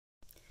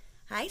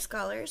Hi,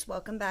 scholars.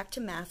 Welcome back to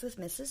Math with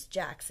Mrs.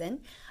 Jackson.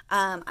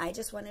 I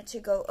just wanted to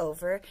go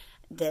over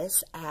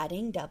this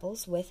Adding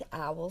Doubles with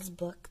Owls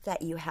book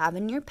that you have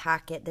in your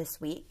packet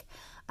this week.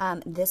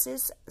 This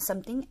is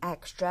something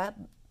extra,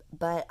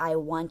 but I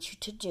want you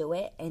to do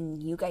it, and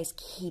you guys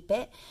keep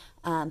it.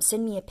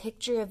 Send me a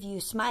picture of you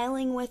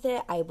smiling with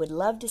it. I would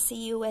love to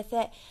see you with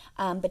it,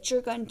 but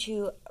you're going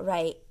to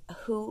write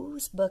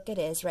whose book it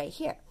is right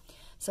here.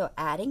 So,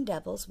 Adding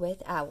Doubles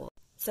with Owls.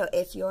 So,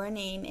 if your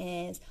name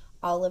is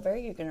Oliver,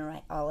 you're going to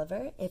write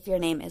Oliver. If your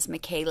name is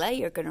Michaela,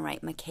 you're going to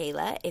write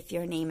Michaela. If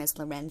your name is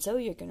Lorenzo,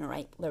 you're going to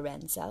write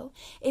Lorenzo.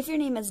 If your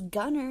name is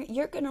Gunner,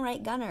 you're going to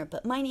write Gunner.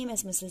 But my name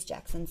is Mrs.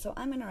 Jackson, so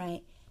I'm going to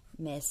write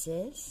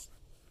Mrs.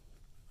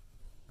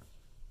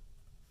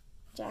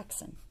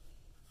 Jackson.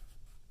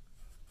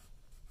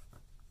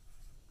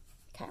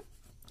 Okay.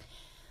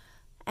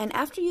 And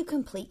after you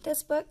complete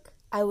this book,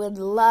 I would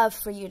love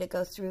for you to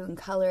go through and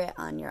color it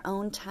on your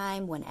own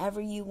time whenever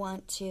you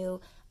want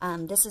to.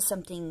 This is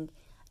something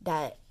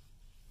that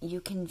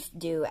you can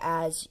do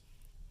at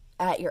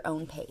your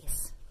own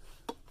pace.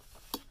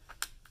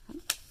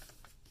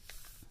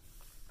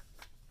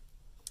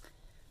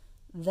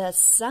 The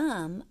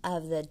sum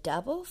of the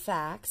double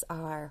facts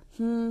are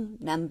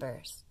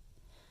numbers.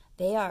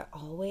 They are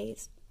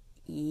always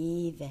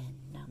even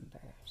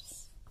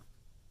numbers.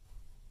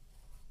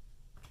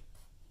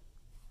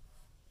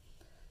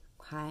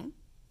 Okay?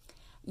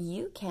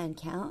 You can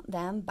count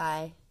them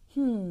by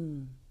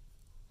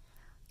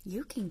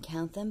You can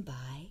count them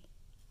by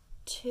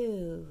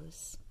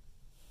twos.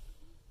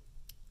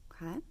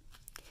 Okay? And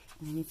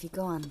then if you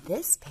go on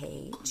this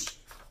page,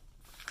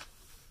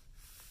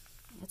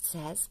 it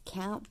says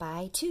count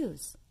by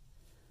twos.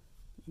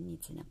 It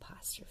needs an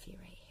apostrophe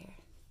right here.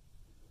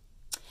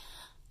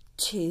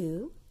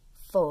 2,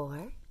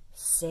 4,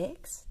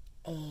 6,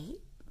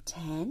 8,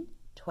 10,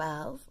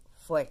 12,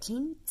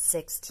 14,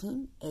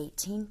 16,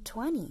 18,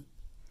 20.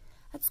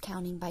 That's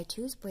counting by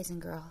twos, boys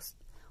and girls.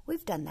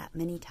 We've done that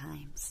many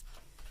times.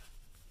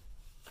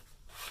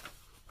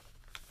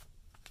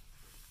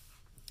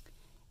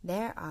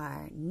 There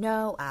are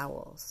no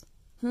owls.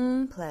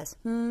 Plus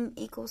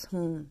equals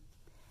If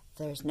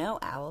there's no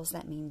owls,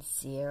 that means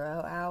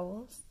 0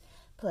 owls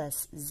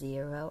plus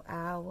 0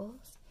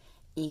 owls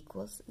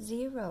equals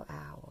 0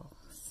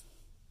 owls.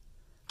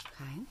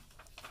 Okay.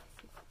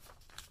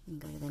 You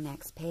go to the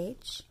next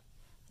page.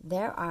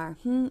 There are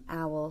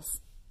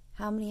owls.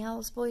 How many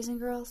owls, boys and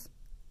girls?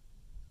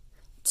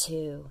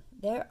 2.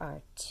 There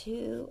are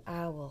 2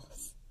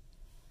 owls.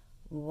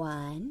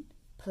 1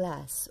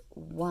 plus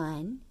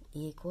 1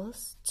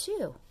 equals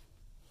 2.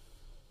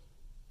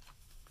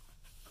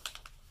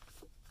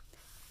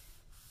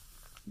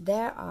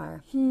 There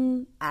are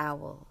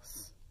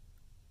owls.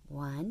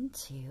 1,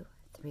 2,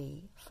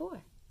 3,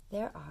 4.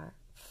 There are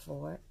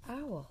 4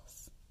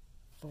 owls.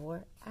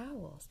 4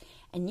 owls.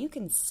 And you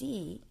can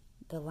see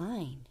the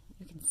line.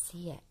 You can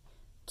see it.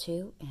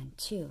 2 and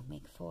 2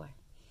 make 4.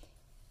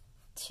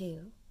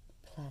 2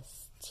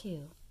 plus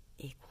 2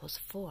 equals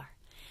 4.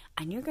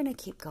 And you're going to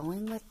keep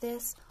going with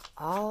this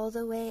all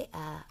the way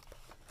up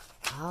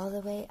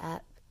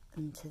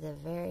into the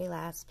very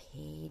last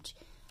page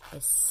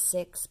is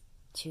 6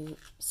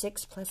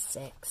 plus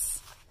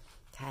 6.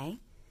 Okay?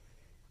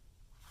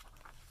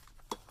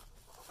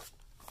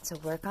 So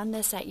work on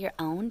this at your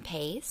own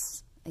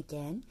pace.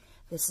 Again,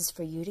 this is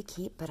for you to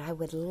keep, but I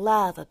would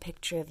love a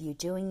picture of you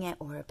doing it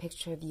or a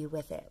picture of you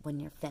with it when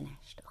you're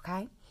finished.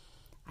 Okay?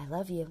 I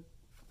love you.